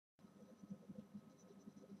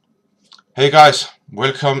Hey guys,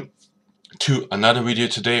 welcome to another video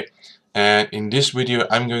today, and in this video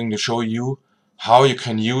I'm going to show you how you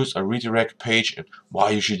can use a redirect page and why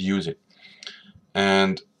you should use it.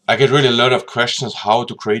 And I get really a lot of questions how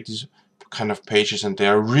to create these kind of pages, and they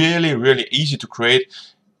are really easy to create.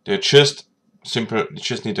 They're just simple. You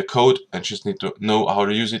just need the code and just need to know how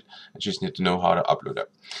to use it and just need to know how to upload it.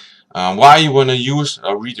 Why you want to use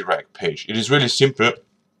a redirect page? It is really simple.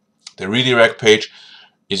 The redirect page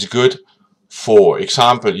is good. For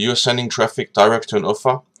example, you're sending traffic direct to an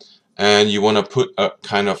offer and you want to put a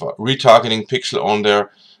kind of a retargeting pixel on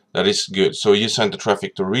there. That is good. So you send the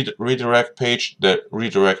traffic to redirect page. The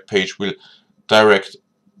redirect page will direct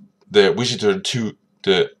the visitor to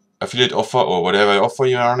the affiliate offer or whatever offer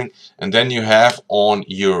you're running, and then you have on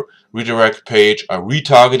your redirect page a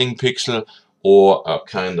retargeting pixel or a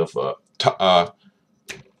kind of a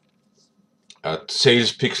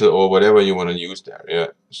sales pixel or whatever you want to use there. Yeah,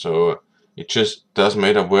 so it just does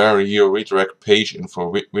matter where your redirect page and for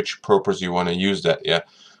which purpose you want to use that. Yeah,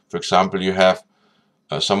 for example, you have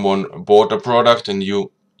someone bought a product and you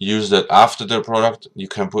use that after the product, you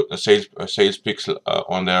can put a sales pixel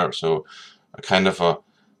on there. So a kind of a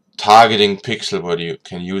targeting pixel where you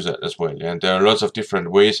can use that as well. And there are lots of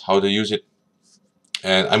different ways how to use it,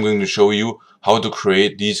 and I'm going to show you how to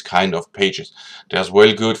create these kind of pages. There's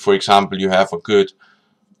well good, for example, you have a good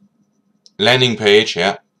landing page,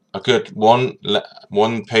 yeah, a good one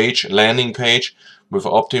page landing page with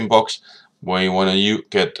an opt-in box where you want to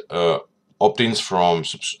get opt-ins from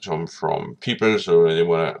people, so they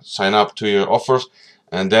want to sign up to your offers,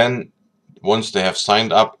 and then once they have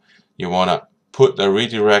signed up, you want to put the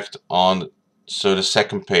redirect on, so the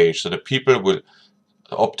second page, so the people will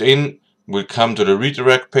opt in, will come to the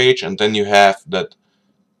redirect page, and then you have that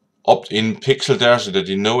opt-in pixel there so that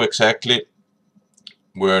you know exactly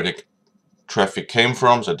where the traffic came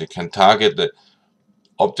from, so they can target the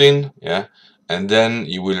opt-in, yeah, and then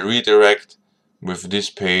you will redirect with this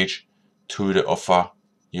page to the offer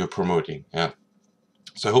you're promoting. Yeah,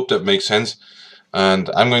 so I hope that makes sense, and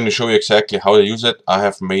I'm going to show you exactly how to use it. I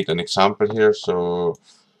have made an example here, so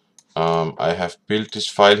I have built this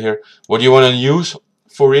file here. What you want to use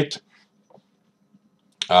for it,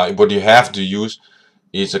 what you have to use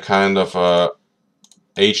is a kind of a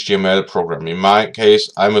HTML program. In my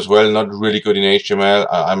case, I'm as well not really good in HTML.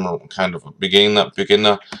 I'm kind of a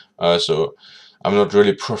beginner, so I'm not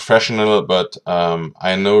really professional, but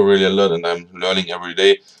I know really a lot and I'm learning every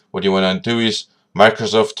day. What you want to do is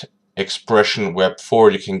Microsoft Expression Web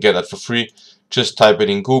 4. You can get that for free. Just type it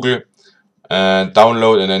in Google and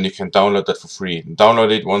download, and then you can download that for free.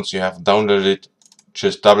 Download it. Once you have downloaded it,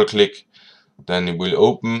 just double click, then it will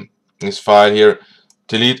open this file here.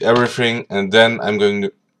 Delete everything, and then I'm going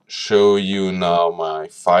to show you now my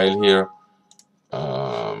file here,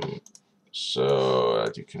 so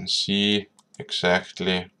that you can see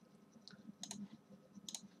exactly.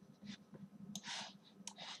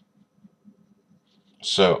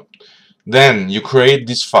 So then you create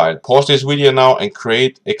this file. Pause this video now and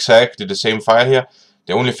create exactly the same file here.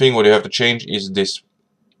 The only thing what you have to change is this.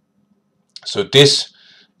 So this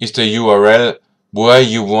is the URL where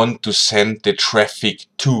you want to send the traffic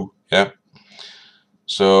to. Yeah.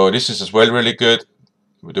 So this is as well really good.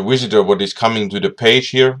 The visitor what is coming to the page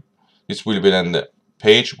here, this will be then the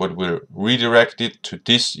page what will redirect it to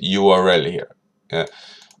this URL here. Yeah.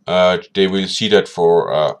 They will see that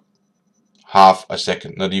for half a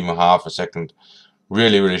second, not even half a second,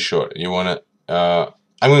 really short. You want to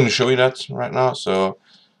I'm going to show you that right now, so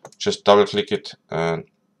just double click it and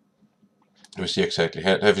we see exactly.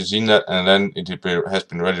 Have you seen that? And then it has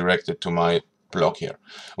been redirected to my blog here.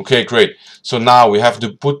 Okay, great. So now we have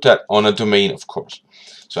to put that on a domain, of course.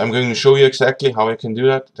 So I'm going to show you exactly how I can do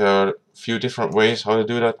that. There are a few different ways how to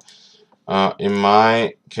do that. In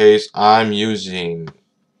my case, I'm using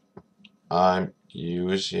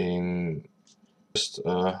just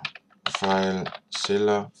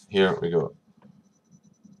FileZilla. Here we go.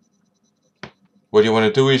 What you want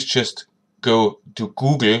to do is just go to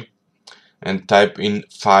Google and type in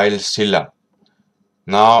FileZilla.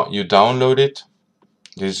 Now you download it.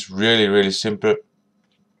 This is really simple.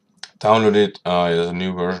 Download it. There's a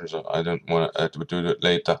new version, so I don't want to do that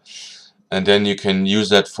later. And then you can use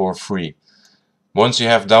that for free. Once you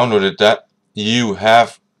have downloaded that, you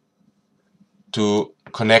have to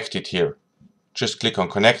connect it here. Just click on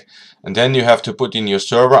connect, and then you have to put in your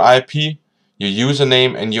server IP, your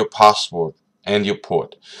username, and your password and your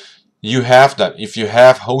port. You have that. If you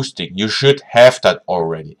have hosting, you should have that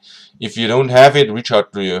already. If you don't have it, reach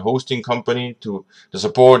out to your hosting company, to the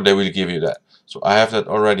support, they will give you that. So I have that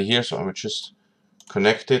already here, so I'm just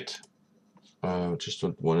connect it. Just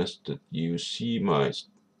don't want us that you see my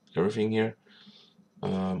everything here.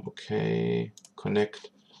 Okay,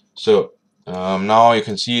 connect. So now you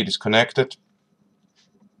can see it is connected,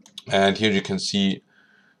 and here you can see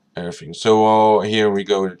everything. So here we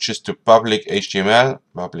go just to public HTML,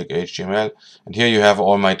 and here you have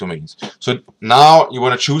all my domains. So now you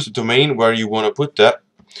want to choose the domain where you want to put that,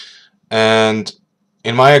 and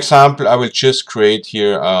in my example I will just create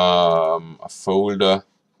here a folder.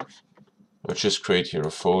 I'll just create here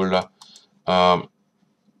a folder. So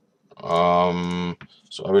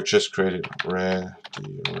I will just create it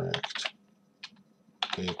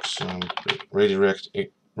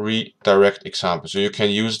redirect example. So you can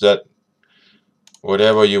use that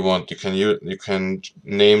whatever you want. You can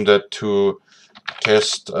name that to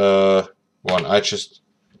test one. I just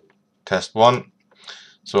test one.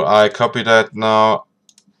 So I copy that now.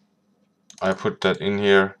 I put that in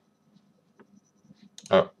here.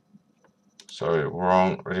 Oh, sorry,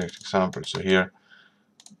 wrong redirect example. So here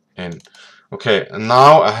and okay, and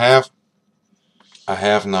now I have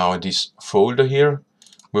now this folder here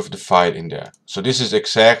with the file in there. So this is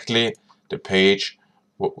exactly the page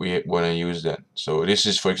what we want to use then. So this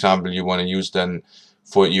is, for example, you want to use then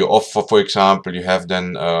for your offer, for example, you have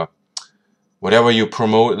then whatever you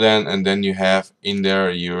promote then, and then you have in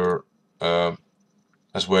there your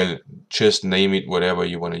as well, just name it whatever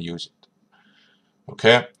you want to use it.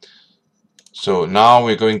 Okay, so now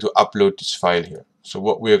we're going to upload this file here. So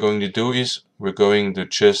what we are going to do is we're going to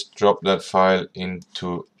just drop that file in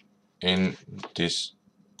this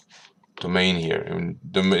domain here, in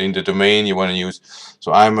the domain you want to use.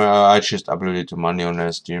 So I just uploaded to Money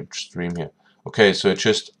Online Stream here. Okay, so I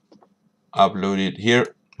just uploaded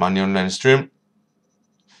here. Money Online Stream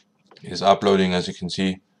is uploading, as you can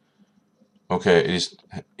see. Okay, it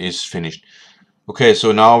is finished. Okay,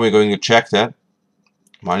 so now we're going to check that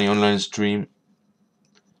Money Online Stream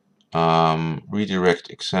redirect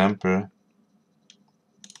example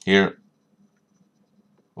here.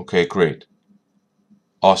 Okay, great,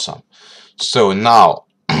 awesome. So now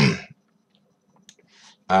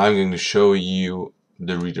I'm going to show you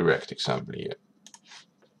the redirect example here.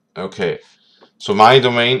 Okay, so my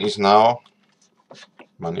domain is now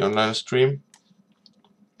Money Online Stream,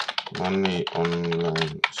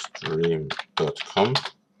 moneyonlinestream.com.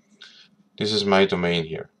 This is my domain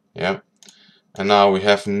here, yeah. And now we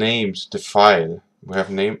have named the file. We have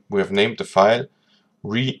named the file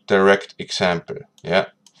redirect example, yeah.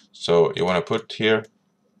 So you want to put here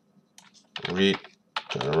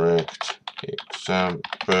redirect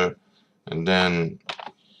example, and then,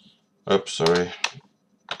 oops, sorry,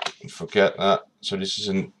 forget that. So this is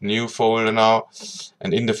a new folder now,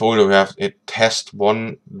 and in the folder we have it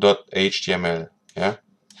test1.html, yeah.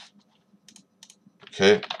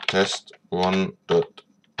 Okay,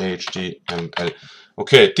 test1.html.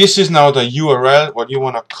 Okay, this is now the URL what you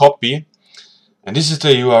want to copy, and this is the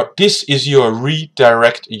URL. This is your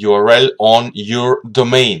redirect URL on your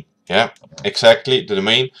domain. Yeah, exactly the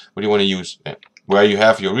domain what you want to use, yeah, where you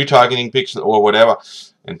have your retargeting pixel or whatever,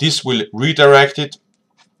 and this will redirect it.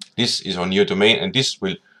 This is on your domain, and this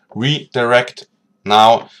will redirect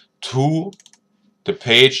now to the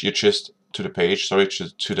page you just to the page. Sorry,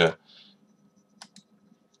 to the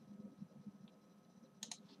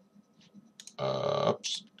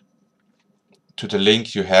to the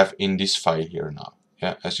link you have in this file here now.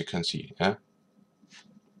 Yeah, as you can see. Yeah.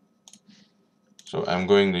 So I'm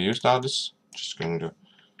going to use now this. Just going to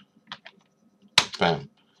bam.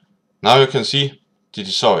 Now you can see. Did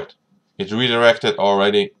you saw it? It redirected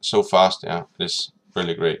already so fast. Yeah, it's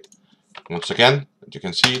really great. Once again, you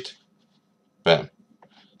can see it. Bam.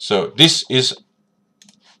 So this is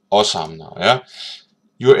awesome now. Yeah,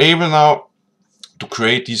 you're able now to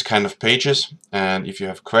create these kind of pages, and if you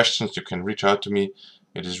have questions you can reach out to me.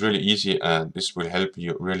 It is really easy, and this will help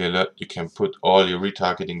you really a lot. You can put all your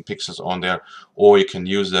retargeting pixels on there, or you can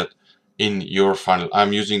use that in your funnel.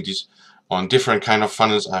 I'm using this on different kind of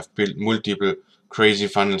funnels. I've built multiple crazy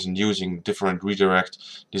funnels and using different redirect.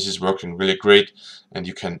 This is working really great, and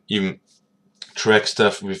you can even track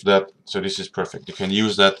stuff with that. So this is perfect. You can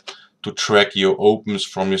use that to track your opens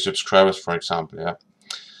from your subscribers, for example. Yeah,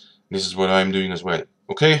 this is what I'm doing as well.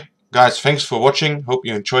 Okay, guys, thanks for watching. Hope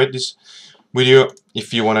you enjoyed this video.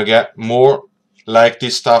 If you want to get more like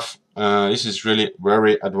this stuff, this is really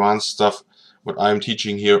very advanced stuff what I'm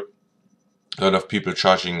teaching here. A lot of people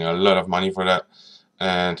charging a lot of money for that,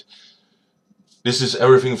 and this is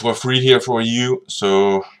everything for free here for you.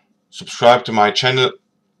 So subscribe to my channel,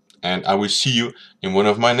 and I will see you in one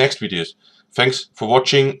of my next videos. Thanks for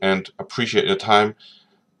watching and appreciate your time.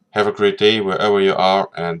 Have a great day wherever you are,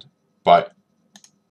 and bye.